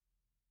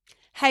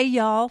Hey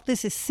y'all,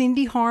 this is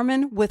Cindy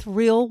Harmon with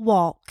Real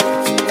Walk.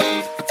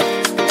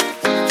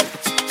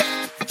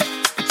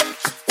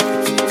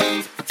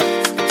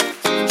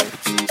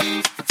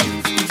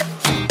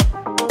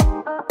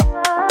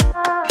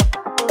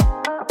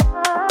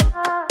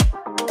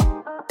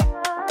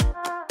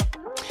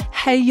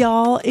 Hey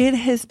y'all, it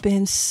has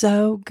been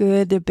so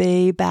good to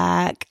be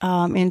back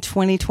in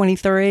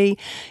 2023.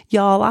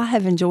 Y'all, I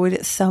have enjoyed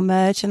it so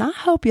much, and I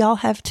hope y'all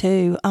have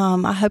too.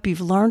 I hope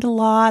you've learned a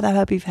lot. I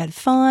hope you've had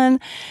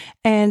fun,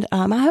 and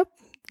I hope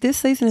this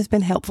season has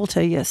been helpful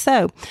to you.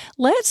 So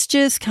let's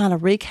just kind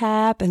of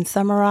recap and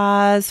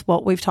summarize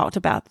what we've talked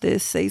about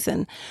this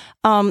season.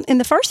 In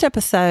the first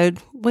episode,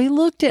 we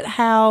looked at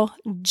how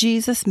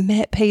Jesus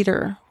met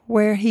Peter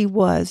where he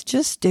was,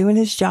 just doing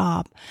his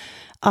job.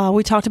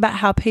 We talked about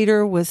how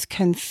Peter was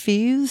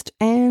confused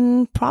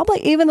and probably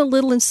even a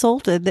little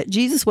insulted that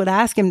Jesus would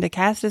ask him to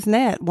cast his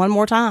net one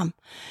more time.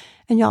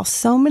 And y'all,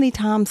 so many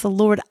times the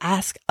Lord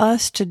asks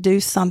us to do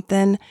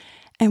something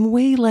and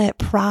we let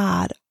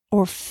pride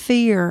or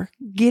fear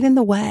get in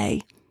the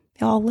way.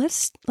 Y'all,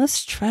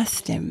 let's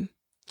trust him.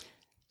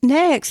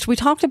 Next, we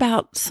talked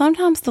about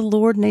sometimes the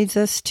Lord needs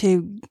us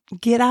to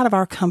get out of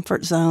our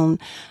comfort zone.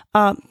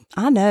 I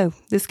know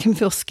this can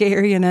feel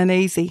scary and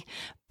uneasy,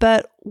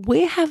 but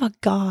we have a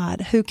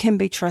God who can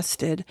be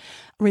trusted.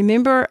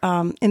 Remember,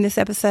 in this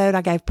episode,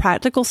 I gave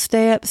practical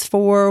steps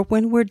for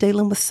when we're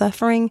dealing with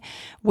suffering.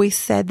 We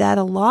said that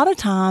a lot of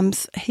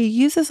times he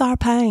uses our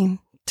pain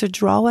to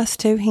draw us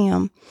to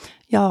him.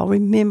 Y'all,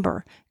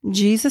 remember,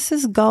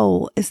 Jesus'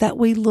 goal is that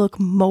we look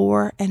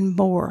more and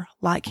more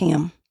like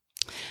him.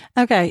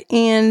 Okay,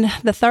 in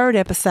the third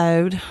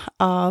episode,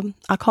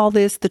 I call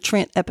this the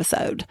Trent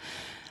episode.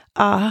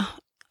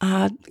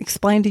 I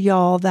explained to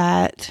y'all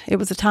that it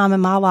was a time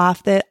in my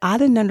life that I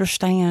didn't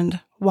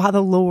understand why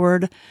the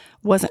Lord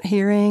wasn't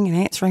hearing and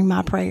answering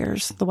my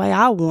prayers the way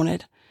I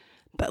wanted.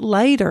 But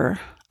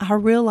later, I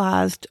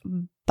realized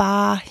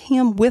by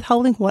him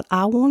withholding what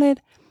I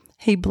wanted,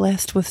 he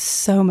blessed with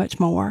so much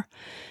more.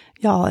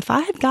 Y'all, if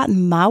I had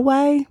gotten my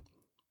way,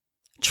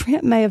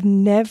 Trent may have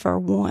never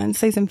won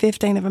season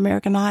 15 of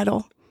American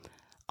Idol.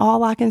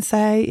 All I can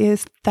say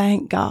is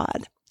thank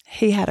God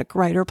he had a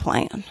greater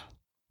plan.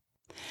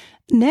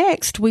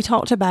 Next, we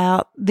talked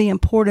about the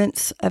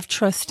importance of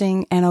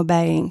trusting and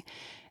obeying,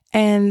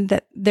 and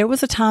that there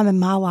was a time in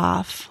my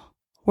life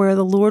where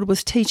the Lord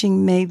was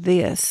teaching me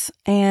this,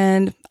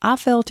 and I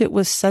felt it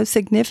was so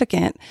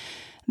significant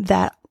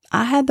that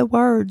I had the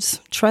words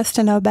trust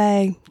and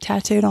obey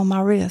tattooed on my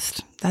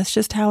wrist. That's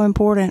just how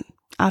important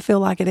I feel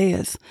like it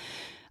is.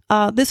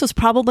 This was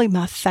probably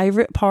my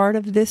favorite part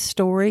of this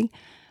story.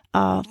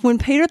 When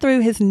Peter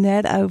threw his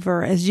net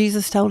over as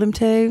Jesus told him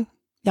to,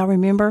 y'all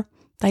remember?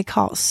 They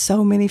caught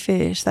so many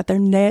fish that their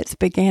nets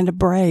began to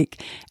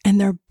break and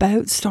their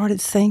boat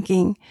started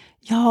sinking.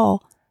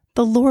 Y'all,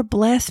 the Lord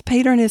blessed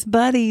Peter and his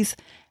buddies,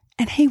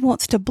 and he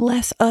wants to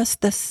bless us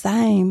the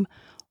same.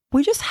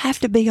 We just have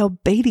to be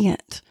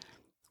obedient.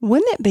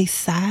 Wouldn't it be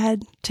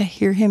sad to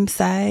hear him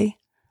say,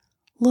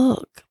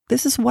 look,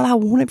 this is what I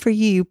wanted for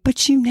you,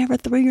 but you never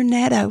threw your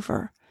net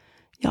over.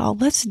 Y'all,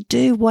 let's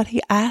do what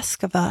he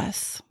asks of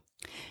us.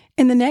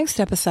 In the next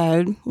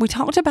episode, we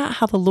talked about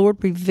how the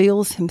Lord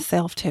reveals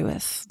himself to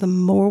us the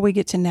more we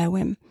get to know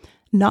him,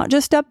 not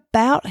just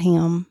about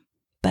him,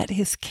 but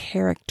his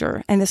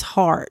character and his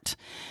heart.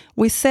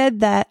 We said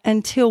that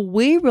until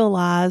we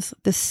realize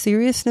the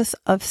seriousness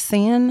of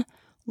sin,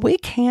 we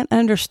can't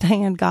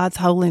understand God's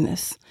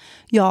holiness.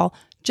 Y'all,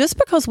 just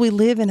because we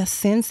live in a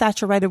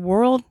sin-saturated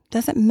world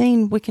doesn't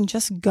mean we can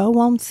just go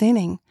on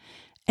sinning.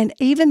 And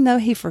even though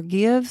he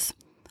forgives,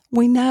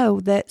 we know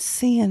that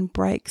sin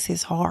breaks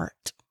his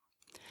heart.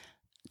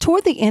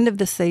 Toward the end of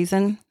the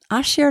season,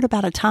 I shared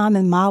about a time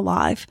in my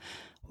life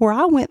where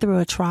I went through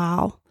a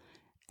trial,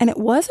 and it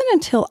wasn't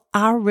until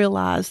I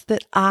realized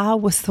that I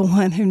was the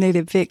one who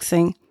needed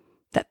fixing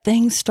that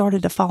things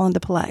started to fall into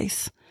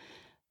place.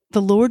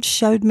 The Lord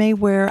showed me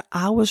where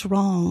I was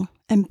wrong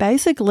and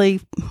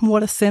basically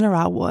what a sinner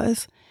I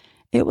was.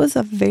 It was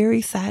a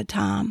very sad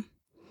time.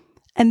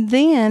 And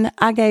then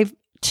I gave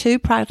 2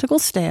 practical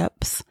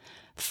steps.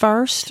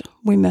 First,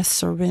 we must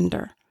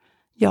surrender.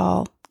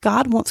 Y'all,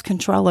 God wants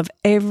control of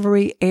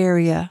every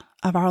area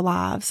of our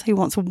lives. He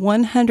wants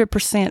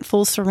 100%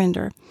 full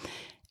surrender.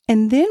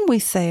 And then we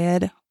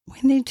said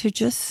we need to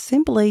just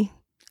simply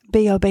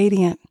be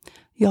obedient.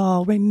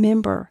 Y'all,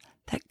 remember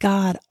that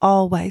God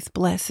always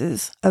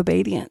blesses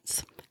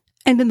obedience.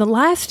 And in the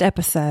last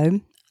episode,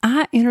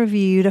 I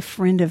interviewed a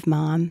friend of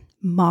mine,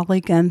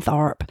 Molly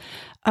Gunthorpe.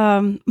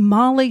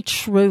 Molly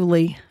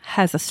truly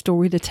has a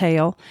story to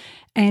tell.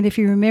 And if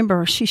you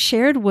remember, she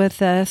shared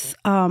with us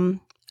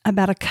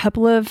about a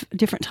couple of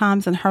different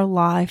times in her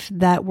life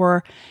that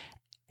were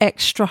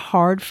extra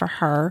hard for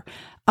her.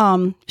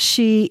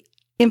 She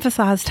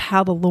emphasized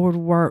how the Lord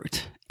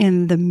worked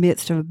in the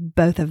midst of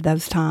both of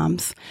those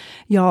times.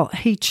 Y'all,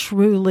 he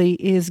truly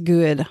is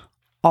good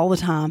all the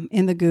time,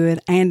 in the good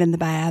and in the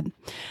bad.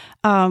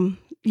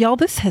 Y'all,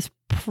 this has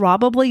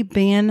probably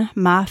been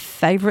my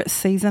favorite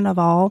season of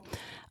all.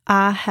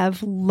 I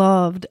have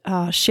loved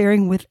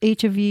sharing with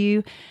each of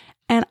you,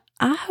 and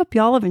I hope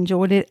y'all have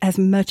enjoyed it as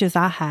much as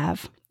I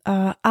have.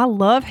 I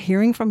love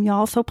hearing from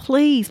y'all, so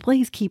please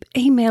keep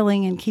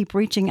emailing and keep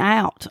reaching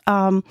out.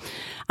 I'm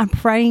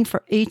praying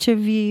for each of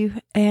you,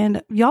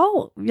 and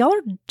y'all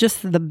are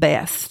just the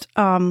best.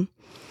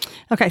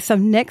 Okay, so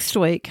next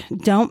week,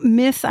 don't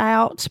miss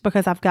out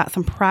because I've got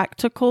some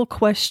practical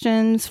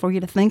questions for you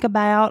to think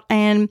about,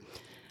 and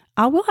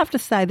I will have to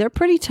say they're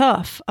pretty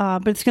tough,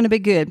 but it's going to be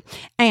good.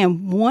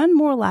 And one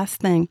more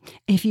last thing.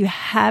 If you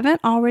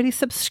haven't already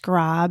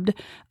subscribed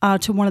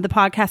to one of the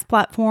podcast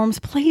platforms,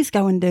 please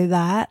go and do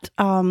that.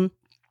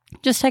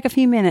 Just take a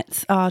few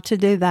minutes to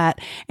do that.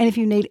 And if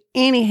you need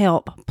any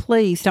help,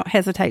 please don't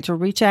hesitate to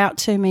reach out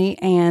to me,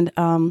 and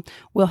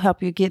we'll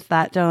help you get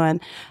that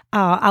done.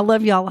 I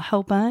love y'all a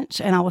whole bunch,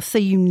 and I will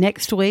see you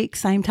next week,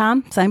 same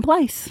time, same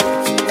place.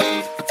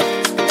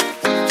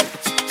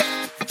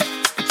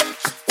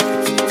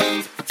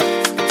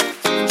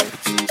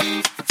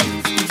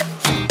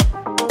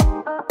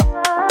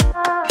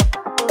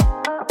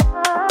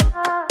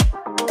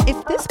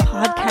 If this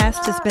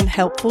podcast has been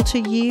helpful to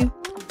you,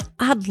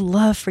 I'd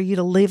love for you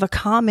to leave a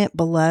comment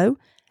below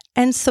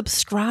and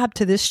subscribe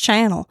to this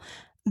channel.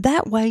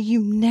 That way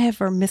you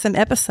never miss an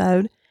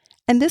episode,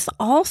 and this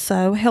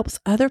also helps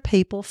other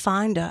people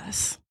find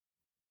us.